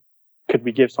how could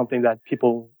we give something that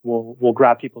people will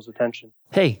grab people's attention.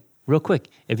 Hey, real quick,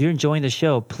 if you're enjoying the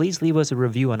show, please leave us a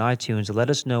review on iTunes and let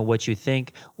us know what you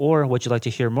think or what you'd like to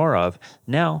hear more of.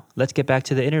 Now, let's get back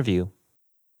to the interview.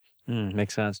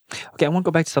 Makes sense. Okay, I want to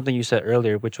go back to something you said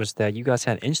earlier, which was that you guys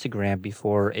had Instagram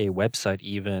before a website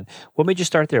even. What made you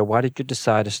start there? Why did you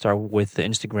decide to start with the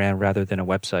Instagram rather than a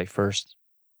website first?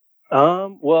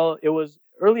 Well, it was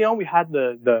early on. We had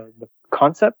the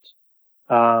concept,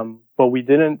 but we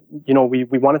didn't. We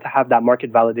wanted to have that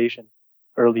market validation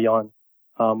early on.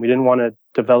 We didn't want to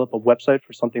develop a website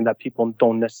for something that people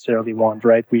don't necessarily want.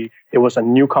 Right? It was a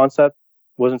new concept.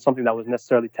 Wasn't something that was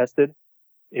necessarily tested.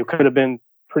 It could have been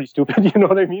pretty stupid. You know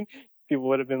what I mean? People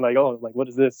would have been like, "Oh, like what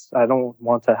is this? I don't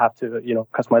want to have to,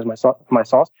 customize my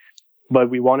sauce." But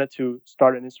we wanted to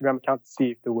start an Instagram account to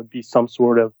see if there would be some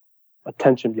sort of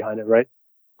attention behind it, right?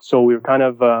 So we were kind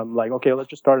of like, okay, let's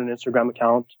just start an Instagram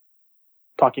account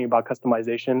talking about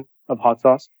customization of hot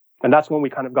sauce. And that's when we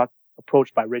kind of got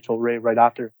approached by Rachael Ray right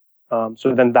after.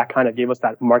 So then that kind of gave us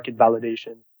that market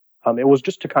validation. It was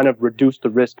just to kind of reduce the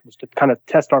risk, was to kind of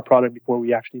test our product before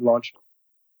we actually launched.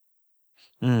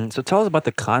 So tell us about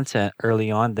the content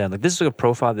early on then. Like this is a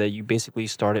profile that you basically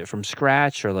started from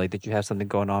scratch or like did you have something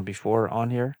going on before on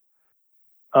here?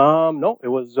 No, it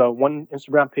was one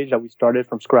Instagram page that we started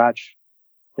from scratch.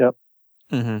 Yep.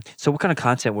 So what kind of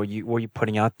content were you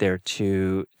putting out there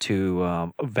to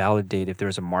validate if there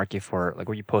was a market for it? Like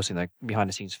were you posting like behind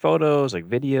the scenes photos, like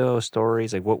video,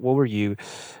 stories? Like what were you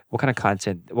what kind of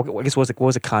content I guess what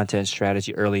was the content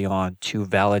strategy early on to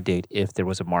validate if there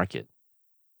was a market?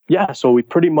 Yeah, so we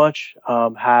pretty much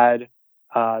had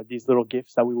these little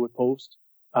gifts that we would post,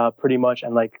 pretty much,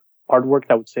 and like artwork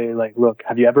that would say like, "Look,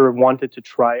 have you ever wanted to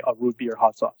try a root beer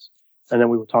hot sauce?" And then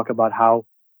we would talk about how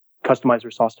customize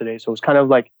your sauce today. So it's kind of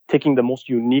like taking the most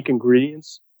unique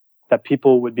ingredients that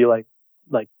people would be like,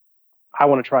 I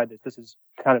want to try this. This is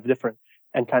kind of different,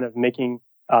 and kind of making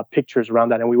pictures around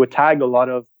that. And we would tag a lot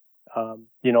of,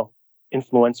 you know,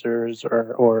 influencers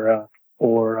or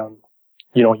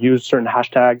you know, use certain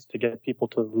hashtags to get people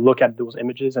to look at those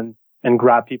images and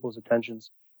grab people's attentions.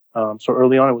 So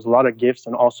early on, it was a lot of GIFs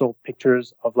and also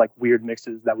pictures of like weird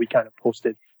mixes that we kind of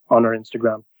posted on our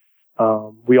Instagram.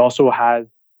 We also had,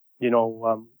 we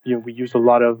used a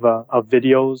lot of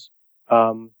videos,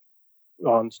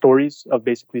 stories of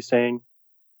basically saying,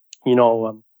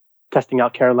 testing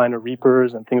out Carolina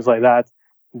Reapers and things like that.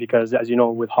 Because as you know,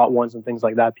 with Hot Ones and things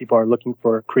like that, people are looking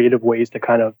for creative ways to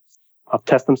kind of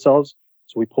test themselves.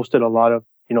 So we posted a lot of,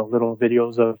 little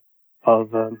videos of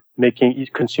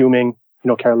consuming,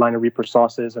 Carolina Reaper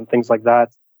sauces and things like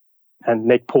that, and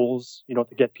make polls, to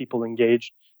get people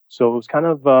engaged. So it was kind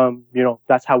of,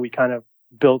 that's how we kind of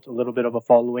built a little bit of a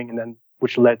following, and then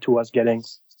which led to us getting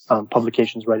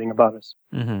publications writing about us.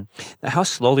 Now, how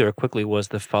slowly or quickly was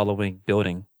the following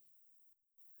building?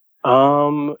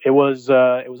 It was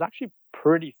actually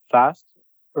pretty fast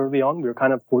early on. We were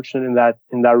kind of fortunate in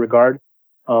that regard.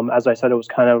 As I said, it was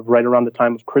kind of right around the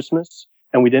time of Christmas,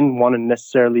 and we didn't want to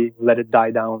necessarily let it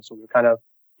die down. So we were kind of,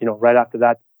 right after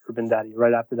that, Urban Daddy,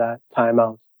 right after that, Time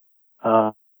Out.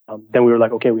 Then we were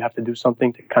like, okay, we have to do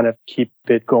something to kind of keep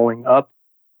it going up.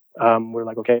 We're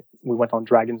like, okay, we went on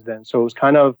Dragon's Den. So it was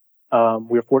kind of,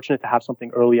 we were fortunate to have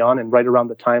something early on and right around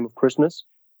the time of Christmas.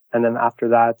 And then after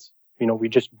that, we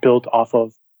just built off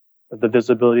of the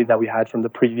visibility that we had from the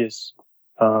previous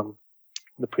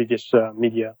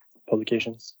media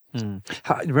publications.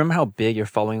 Remember how big your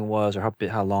following was, or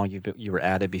how long you were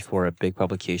at it before a big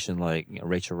publication like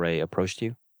Rachel Ray approached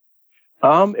you?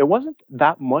 It wasn't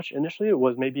that much initially. It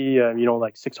was maybe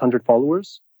like 600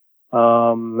 followers.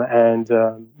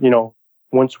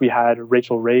 Once we had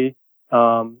Rachel Ray,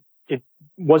 it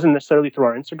wasn't necessarily through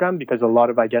our Instagram, because a lot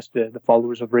of, I guess, the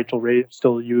followers of Rachel Ray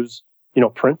still use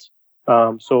print.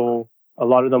 So a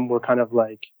lot of them were kind of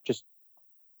like just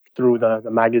through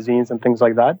the magazines and things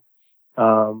like that.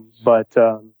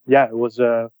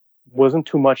 It wasn't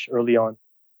too much early on.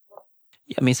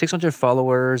 Yeah, I mean, 600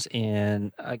 followers,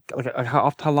 and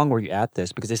how long were you at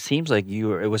this? Because it seems like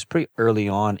it was pretty early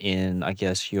on in, I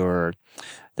guess,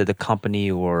 the company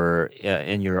or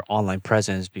in your online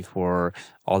presence before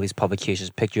all these publications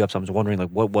picked you up. So I'm just wondering, like,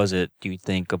 what was it, do you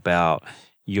think, about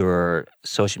your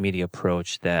social media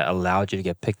approach that allowed you to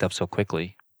get picked up so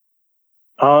quickly?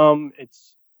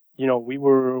 It's,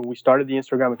 we started the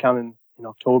Instagram account in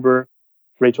October.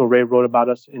 Rachel Ray wrote about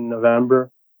us in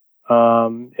November.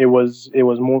 It was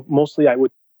mostly, I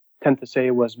would tend to say,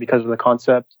 it was because of the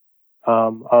concept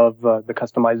of the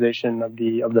customization of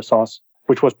the sauce,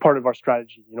 which was part of our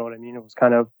strategy. You know what I mean? It was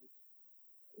kind of,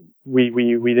 we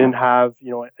didn't have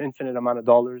an infinite amount of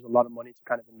dollars, a lot of money to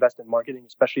kind of invest in marketing,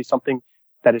 especially something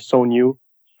that is so new.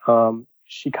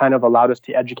 She kind of allowed us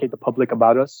to educate the public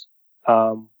about us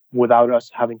without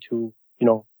us having to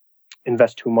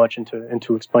invest too much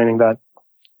into explaining that.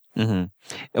 And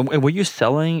were you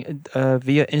selling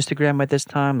via Instagram at this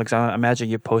time? Because I imagine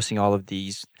you're posting all of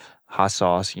these hot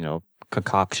sauce,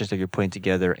 concoctions that you're putting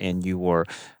together, and you were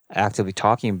actively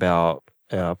talking about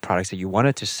products that you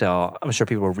wanted to sell. I'm sure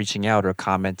people were reaching out or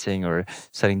commenting or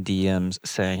sending DMs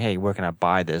saying, "Hey, where can I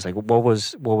buy this?" Like, what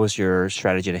was your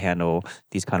strategy to handle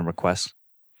these kind of requests?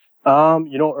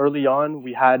 Early on,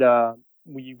 we had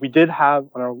we did have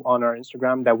on our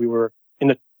Instagram that we were in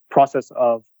the process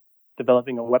of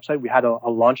developing a website. We had a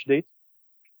launch date.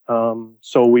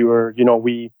 So we were,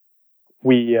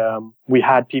 we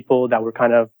had people that were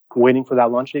kind of waiting for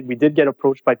that launch date. We did get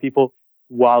approached by people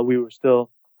while we were still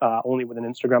only with an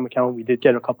Instagram account. We did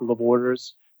get a couple of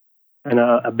orders and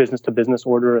a business to business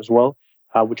order as well,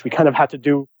 which we kind of had to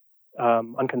do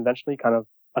unconventionally, kind of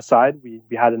aside. We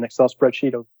had an Excel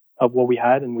spreadsheet of what we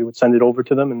had, and we would send it over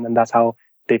to them, and then that's how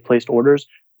they placed orders.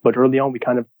 But early on, we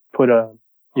kind of put a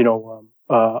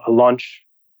launch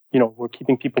we're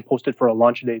keeping people posted for a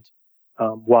launch date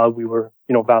while we were,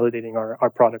 validating our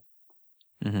product.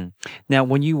 Mm-hmm. Now,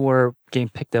 when you were getting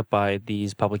picked up by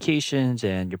these publications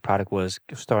and your product was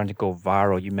starting to go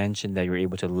viral, you mentioned that you were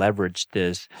able to leverage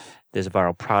this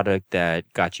viral product that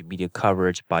got you media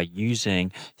coverage by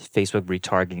using Facebook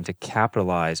retargeting to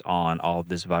capitalize on all of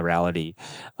this virality.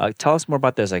 Tell us more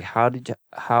about this. Like, how did you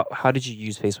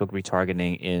use Facebook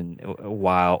retargeting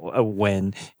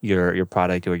when your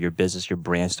product or your business, your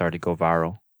brand started to go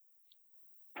viral?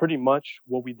 Pretty much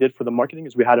what we did for the marketing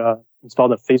is we had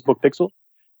installed a Facebook pixel.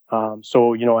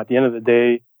 So, at the end of the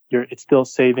day, it's still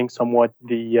saving somewhat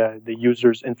the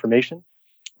user's information.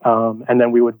 And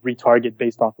then we would retarget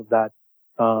based off of that.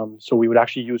 So we would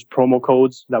actually use promo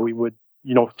codes that we would,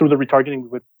 through the retargeting, we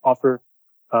would offer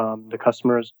the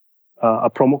customers a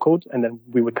promo code, and then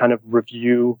we would kind of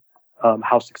review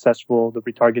how successful the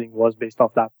retargeting was based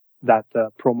off that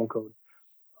promo code.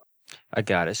 I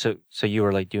got it. So you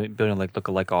were like building like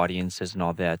lookalike audiences and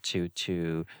all that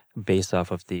to based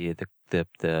off of the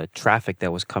traffic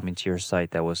that was coming to your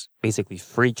site that was basically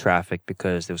free traffic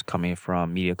because it was coming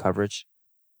from media coverage.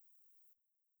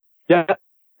 Yeah,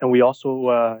 and we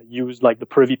also use like the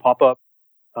Privy pop-up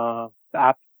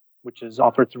app, which is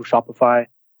offered through Shopify,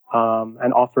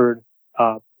 and offered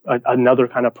another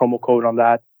kind of promo code on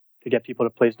that to get people to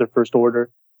place their first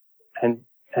order, and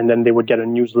then they would get a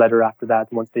newsletter after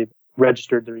that once they've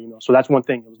registered their email. So that's one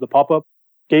thing. It was the pop-up,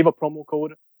 gave a promo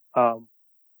code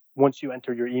once you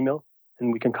enter your email,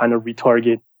 and we can kind of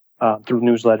retarget through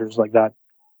newsletters like that.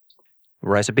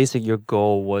 Right. So basically your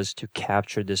goal was to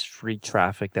capture this free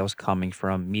traffic that was coming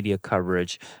from media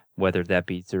coverage, whether that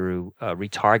be through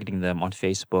retargeting them on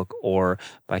Facebook or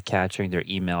by capturing their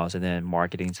emails and then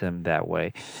marketing to them that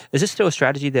way. Is this still a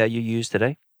strategy that you use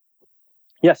today?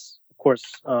 Yes, of course.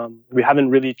 We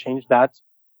haven't really changed that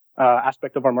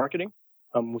aspect of our marketing.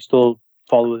 We still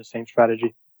follow the same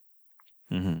strategy.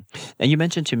 Mm-hmm. And you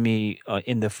mentioned to me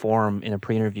in a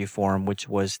pre-interview forum, which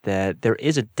was that there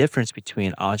is a difference between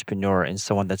an entrepreneur and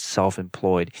someone that's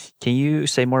self-employed. Can you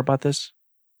say more about this?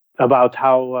 About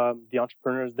how the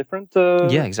entrepreneur is different?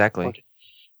 Yeah, exactly. Okay.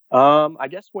 I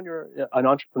guess when you're an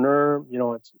entrepreneur,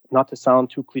 it's not to sound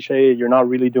too cliche, you're not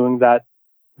really doing that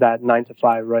 9 to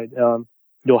 5, right?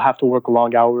 You'll have to work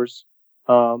long hours,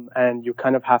 and you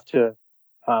kind of have to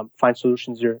find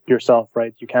solutions yourself,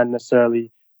 right? You can't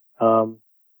necessarily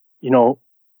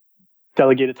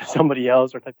delegate it to somebody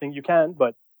else or type thing. You can,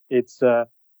 but it's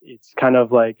kind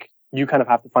of like you kind of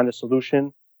have to find a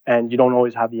solution, and you don't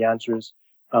always have the answers.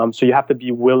 So you have to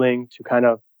be willing to kind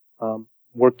of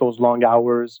work those long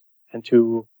hours and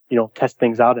to test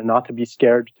things out, and not to be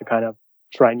scared to kind of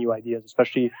try new ideas.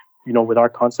 Especially with our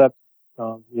concept,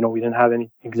 we didn't have any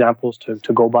examples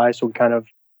to go by, so we kind of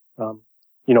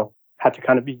had to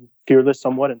kind of be fearless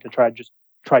somewhat and to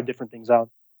try different things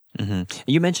out. Mm-hmm.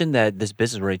 You mentioned that this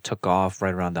business really took off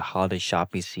right around the holiday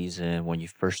shopping season when you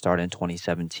first started in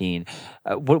 2017.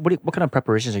 What kind of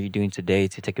preparations are you doing today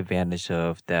to take advantage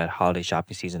of that holiday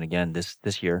shopping season again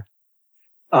this year?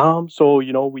 So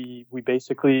we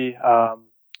basically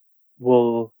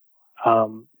will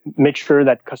make sure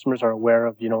that customers are aware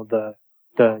of the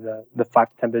 5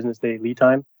 to 10 business day lead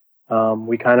time.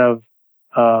 We kind of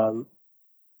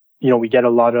we get a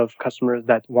lot of customers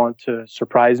that want to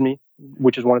surprise me,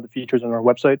 which is one of the features on our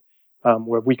website,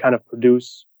 where we kind of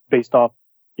produce based off,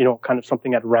 kind of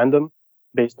something at random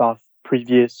based off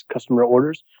previous customer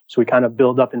orders. So we kind of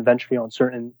build up inventory on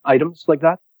certain items like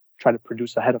that, try to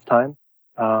produce ahead of time.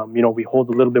 We hold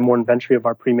a little bit more inventory of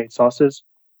our pre-made sauces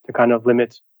to kind of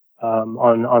limit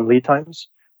on lead times.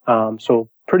 So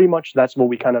pretty much that's what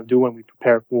we kind of do when we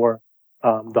prepare for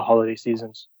the holiday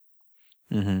seasons.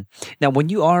 Mm-hmm. Now, when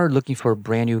you are looking for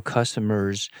brand new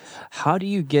customers, how do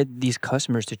you get these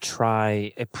customers to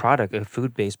try a product, a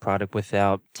food-based product,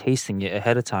 without tasting it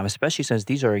ahead of time? Especially since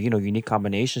these are, unique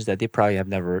combinations that they probably have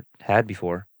never had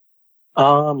before.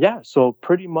 Yeah. So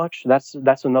pretty much that's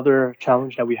another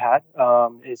challenge that we had.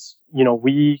 Is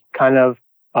we kind of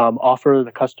offer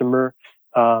the customer.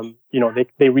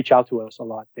 They reach out to us a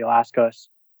lot. They'll ask us,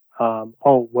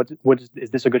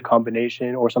 is this a good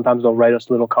combination? Or sometimes they'll write us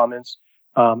little comments.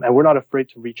 And we're not afraid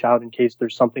to reach out in case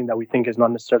there's something that we think is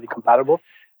not necessarily compatible,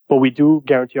 but we do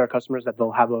guarantee our customers that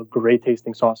they'll have a great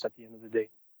tasting sauce at the end of the day.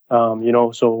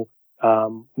 So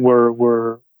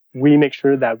we make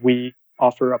sure that we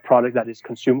offer a product that is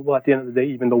consumable at the end of the day,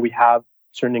 even though we have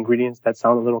certain ingredients that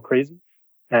sound a little crazy.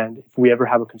 And if we ever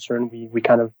have a concern, we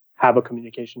kind of have a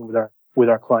communication with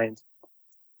our clients.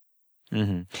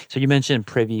 Mm-hmm. So you mentioned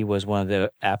Privy was one of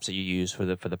the apps that you use for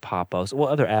the pop-ups.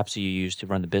 What other apps do you use to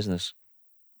run the business?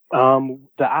 The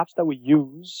apps that we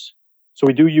use, So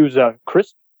we do use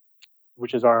Crisp,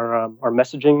 which is our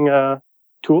messaging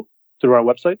tool through our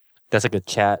website. That's like a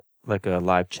chat, like a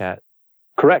live chat.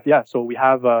 Correct. Yeah. So we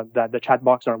have the chat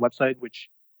box on our website, which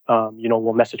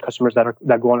we'll message customers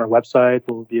that go on our website.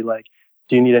 We'll be like,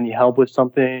 "Do you need any help with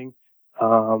something?"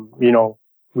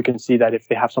 We can see that if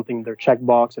they have something in their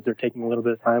checkbox, if they're taking a little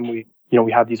bit of time, we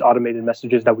have these automated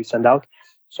messages that we send out.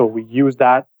 So we use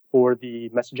that for the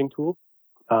messaging tool.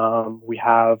 We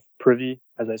have Privy,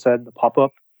 as I said, the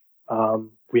pop-up.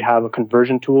 We have a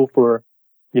conversion tool for,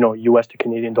 US to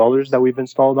Canadian dollars that we've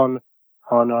installed on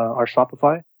our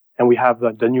Shopify, and we have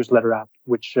the newsletter app,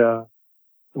 which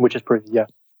is Privy. Yeah.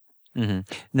 Mm-hmm.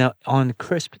 Now, on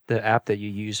Crisp, the app that you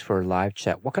use for live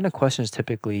chat, what kind of questions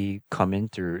typically come in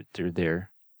through there?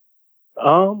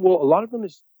 Well, a lot of them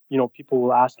is, people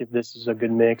will ask if this is a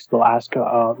good mix. They'll ask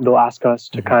us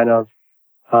to kind of,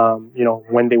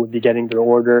 when they would be getting their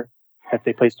order, if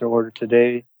they place their order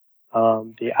today.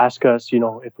 They ask us,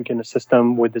 if we can assist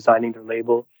them with designing their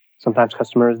label. Sometimes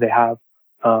customers, they have,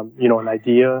 an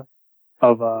idea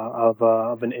of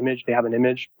an image. They have an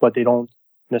image, but they don't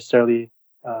necessarily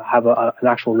have an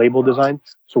actual label design.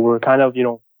 So we're kind of,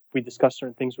 we discuss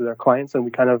certain things with our clients, and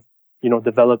we kind of,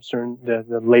 develop certain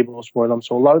the labels for them.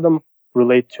 So a lot of them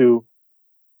relate to,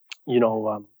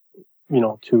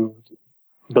 to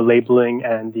the labeling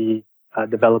and the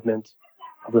development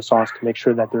of the sauce to make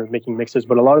sure that they're making mixes.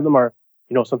 But a lot of them are,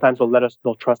 sometimes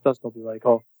they'll trust us. They'll be like,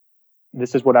 "Oh,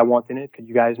 this is what I want in it. Could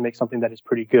you guys make something that is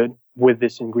pretty good with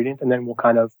this ingredient?" And then we'll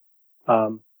kind of,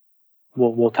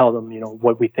 we'll tell them,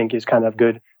 what we think is kind of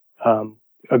good,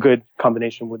 a good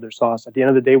combination with their sauce. At the end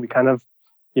of the day, we kind of,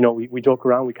 we joke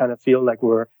around. We kind of feel like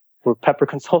we're pepper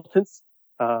consultants,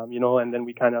 and then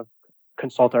we kind of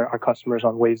consult our customers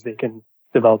on ways they can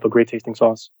develop a great tasting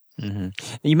sauce. Mm-hmm.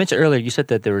 You mentioned earlier, you said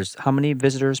that there was how many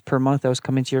visitors per month that was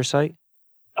coming to your site?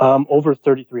 Over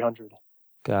 3,300.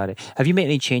 Got it. Have you made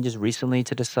any changes recently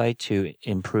to the site to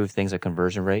improve things like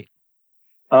conversion rate?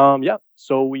 Yeah.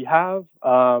 So we have,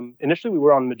 initially we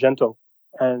were on Magento,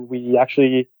 and we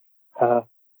actually,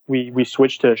 we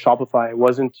switched to Shopify. It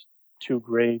wasn't too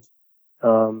great.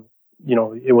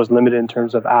 It was limited in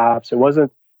terms of apps.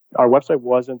 Our website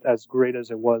wasn't as great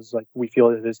as it was, like we feel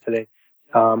it is today.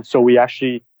 So we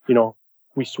actually,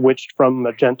 we switched from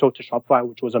Magento to Shopify,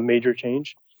 which was a major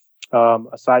change.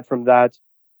 Aside from that,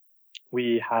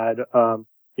 we had,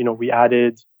 we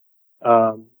added,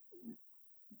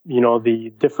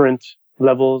 the different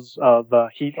levels of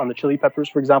heat on the chili peppers,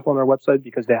 for example, on our website,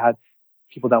 because they had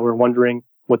people that were wondering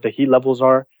what the heat levels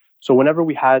are. So whenever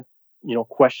we had,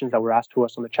 questions that were asked to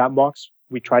us on the chat box,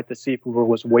 we tried to see if there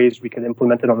was ways we could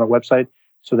implement it on our website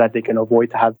so that they can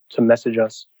avoid to have to message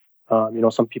us.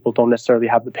 Some people don't necessarily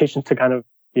have the patience to kind of,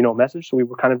 message. So we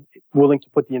were kind of willing to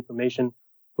put the information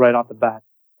right off the bat.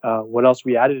 What else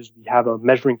we added is we have a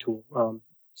measuring tool.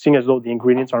 Seeing as though the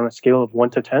ingredients are on a scale of 1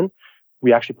 to 10,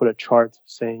 we actually put a chart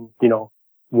saying,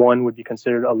 1 would be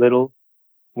considered a little,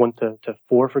 1 to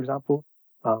 4, for example.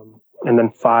 And then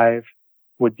 5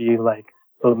 would be like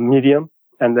a medium.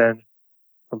 And then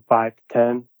from 5 to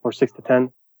 10 or 6 to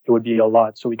 10, it would be a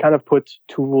lot. So we kind of put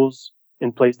tools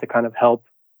in place to kind of help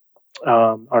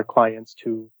our clients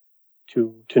to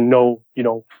know,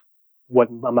 what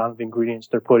amount of ingredients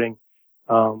they're putting.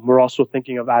 We're also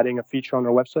thinking of adding a feature on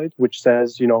our website, which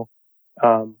says,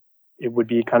 it would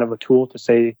be kind of a tool to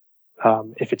say,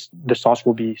 if the sauce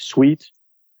will be sweet,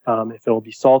 if it will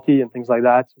be salty and things like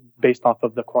that, based off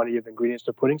of the quantity of ingredients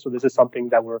they're putting. So this is something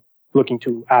that we're looking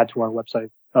to add to our website,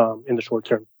 in the short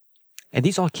term. And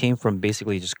these all came from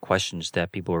basically just questions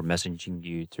that people were messaging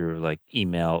you through like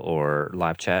email or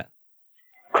live chat?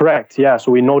 Correct. Yeah.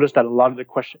 So we noticed that a lot of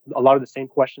the same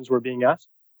questions were being asked.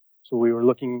 So we were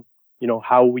looking,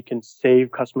 how we can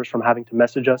save customers from having to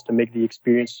message us to make the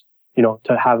experience,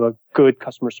 to have a good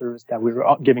customer service that we were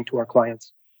giving to our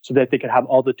clients so that they could have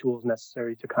all the tools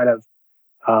necessary to kind of,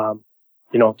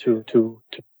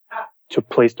 to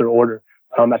place their order.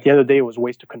 At the end of the day, it was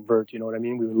ways to convert. You know what I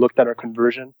mean? We looked at our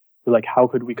conversion. We're like, how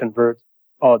could we convert?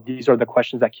 Oh, these are the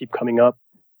questions that keep coming up.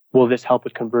 Will this help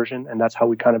with conversion? And that's how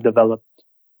we kind of developed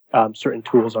certain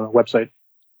tools on our website.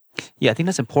 Yeah, I think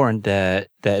that's important that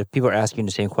if people are asking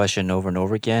the same question over and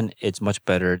over again, it's much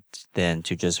better than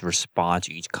to just respond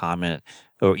to each comment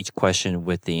or each question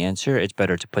with the answer. It's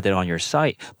better to put it on your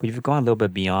site. But if you've gone a little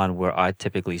bit beyond where I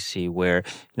typically see where,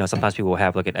 sometimes people will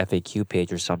have like an FAQ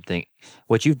page or something.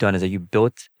 What you've done is that you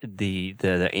built the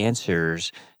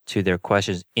answers to their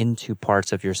questions into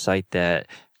parts of your site that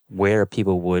where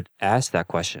people would ask that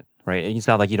question. right? And it's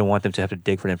not like you don't want them to have to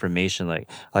dig for information. Like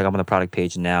I'm on the product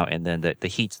page now, and then the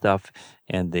heat stuff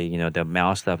and the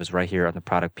mouse stuff is right here on the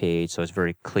product page. So it's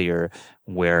very clear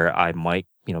where I might,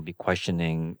 be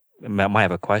questioning. I might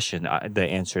have a question. The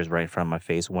answer is right in front of my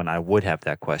face when I would have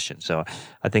that question. So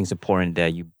I think it's important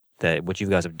that what you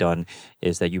guys have done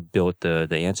is that you built the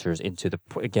answers into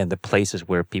the places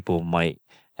where people might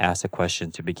ask the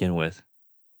question to begin with.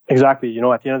 Exactly.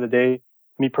 At the end of the day,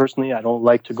 me personally, I don't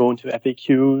like to go into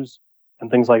FAQs and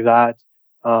things like that.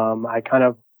 I kind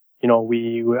of,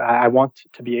 I want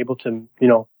to be able to,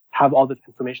 have all the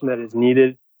information that is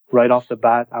needed right off the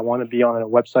bat. I want to be on a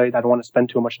website. I don't want to spend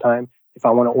too much time. If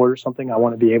I want to order something, I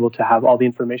want to be able to have all the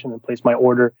information and place my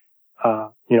order,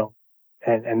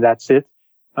 and that's it.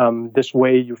 This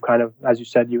way, you've kind of, as you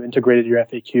said, you integrated your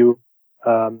FAQ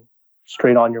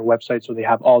straight on your website, so they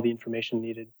have all the information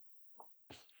needed.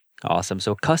 Awesome.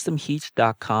 So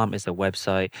customheats.com is the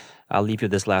website. I'll leave you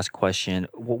this last question.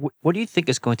 What do you think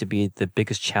is going to be the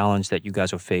biggest challenge that you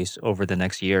guys will face over the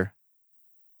next year?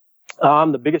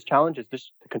 The biggest challenge is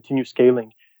just to continue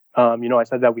scaling. I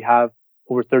said that we have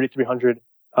over 3,300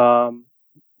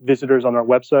 visitors on our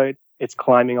website. It's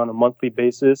climbing on a monthly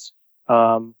basis.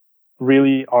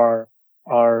 Really, our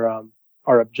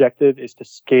objective is to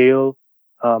scale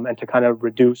and to kind of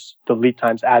reduce the lead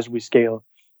times as we scale.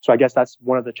 So I guess that's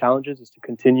one of the challenges, is to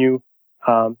continue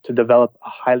to develop a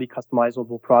highly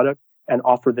customizable product and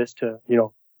offer this to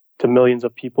millions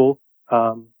of people,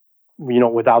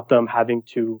 without them having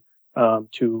to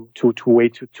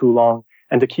wait too long,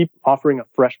 and to keep offering a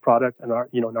fresh product and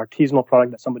an artisanal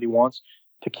product that somebody wants,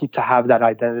 to have that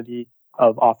identity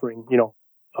of offering,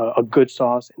 a good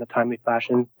sauce in a timely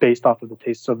fashion based off of the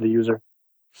tastes of the user.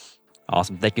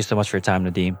 Awesome. Thank you so much for your time,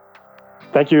 Nadim.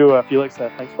 Thank you, Felix.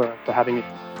 Thanks for having me.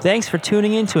 Thanks for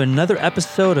tuning in to another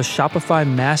episode of Shopify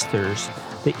Masters,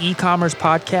 the e-commerce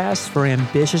podcast for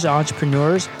ambitious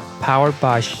entrepreneurs powered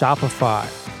by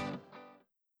Shopify.